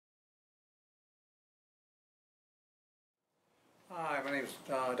Hi, my name is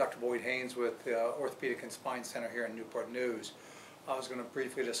Dr. Boyd Haynes with the Orthopaedic and Spine Center here in Newport News. I was going to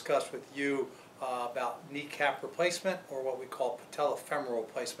briefly discuss with you about kneecap replacement, or what we call patellofemoral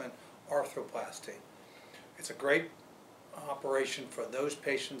replacement, arthroplasty. It's a great operation for those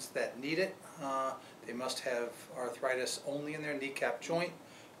patients that need it. They must have arthritis only in their kneecap joint.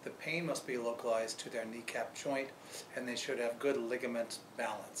 The pain must be localized to their kneecap joint, and they should have good ligament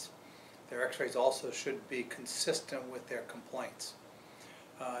balance. Their x-rays also should be consistent with their complaints.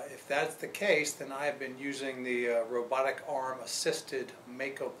 If that's the case, then I've been using the robotic arm-assisted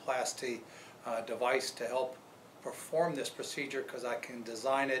Makoplasty device to help perform this procedure, because I can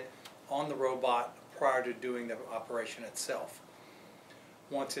design it on the robot prior to doing the operation itself.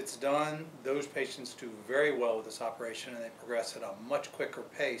 Once it's done, those patients do very well with this operation, and they progress at a much quicker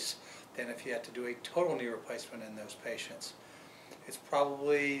pace than if you had to do a total knee replacement in those patients. It's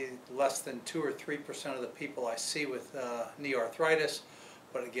probably less than 2 or 3% of the people I see with knee arthritis,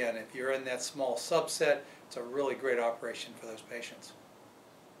 but again, if you're in that small subset, it's a really great operation for those patients.